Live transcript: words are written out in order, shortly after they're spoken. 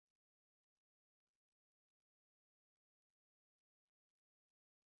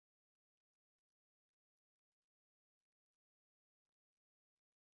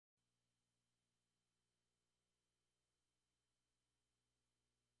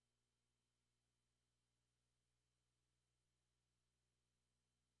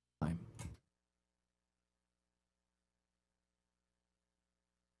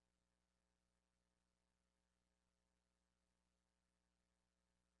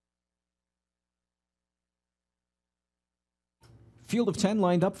Field of 10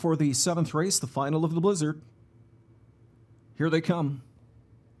 lined up for the 7th race, the final of the Blizzard. Here they come.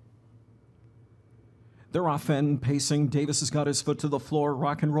 They're off end, pacing. Davis has got his foot to the floor.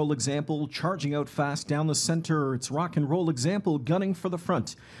 Rock and Roll Example charging out fast down the center. It's Rock and Roll Example gunning for the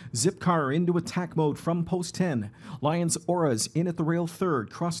front. Zip Car into attack mode from post 10. Lions Aura's in at the rail third.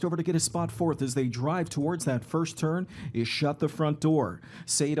 Crossed over to get his spot fourth as they drive towards that first turn. Is shut the front door.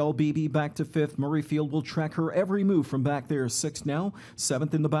 Said Al Bibi back to fifth. Murrayfield will track her every move from back there. Sixth now.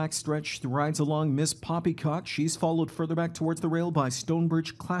 Seventh in the back stretch. Rides along Miss Poppycock. She's followed further back towards the rail by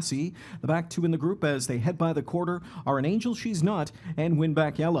Stonebridge Classy. The back two in the group as they head by the quarter are An Angel She's Not and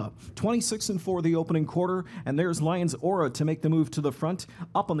Winback Ella. 26 and 4 the opening quarter, and there's Lions Aura to make the move to the front.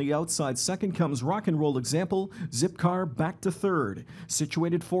 Up on the outside second comes Rock and Roll Example. Zip Car back to third.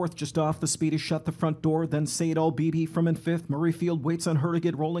 Situated fourth just off the speed is shut the front door. Then Said Al Bibi from in fifth. Murrayfield waits on her to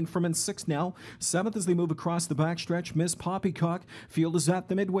get rolling from in sixth now. Seventh as they move across the backstretch. Miss Poppycock. Field is at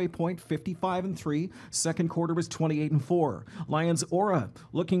the midway point, 55 and 3. Second quarter is 28 and 4. Lions Aura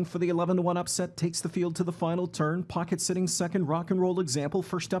looking for the 11-1 upset takes the field to the final turn. Pocket sitting second. Rock and Roll Example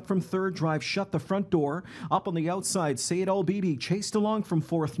first up from third. Drive shut the front door. Up on the outside Said Al Bibi chased along from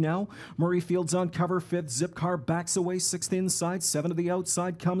fourth now. Murrayfield's on cover fifth. Zip Car backs away sixth inside. Seven to the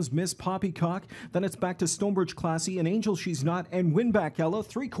outside comes Miss Poppycock. Then it's back to Stonebridge Classy. An Angel She's Not and Winback Ella.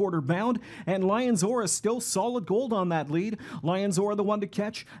 Three-quarter bound, and Lions Aura still solid gold on that lead. Lions Aura the one to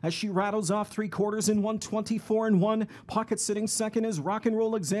catch as she rattles off three quarters in 1:24 and 1. Pocket sitting second is Rock and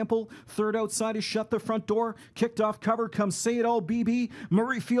Roll Example. Third outside is shut the front door. Kicked off cover comes Said Al Bibi.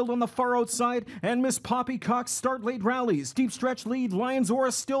 Murrayfield on the far outside, and Miss Poppycock start late rallies. Deep stretch lead. Lions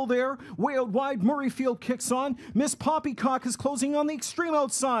Aura still there. Way out wide. Murrayfield kicks on. Miss Poppycock is closing on the extreme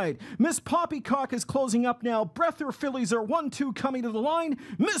outside. Miss Poppycock is closing up now. Breather fillies are 1-2 coming to the line.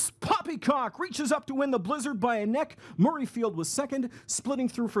 Miss Poppycock reaches up to win the Blizzard by a neck. Murrayfield was second. Splitting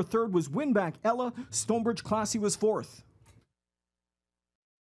through for third was Winback Ella. Stonebridge Classy was fourth.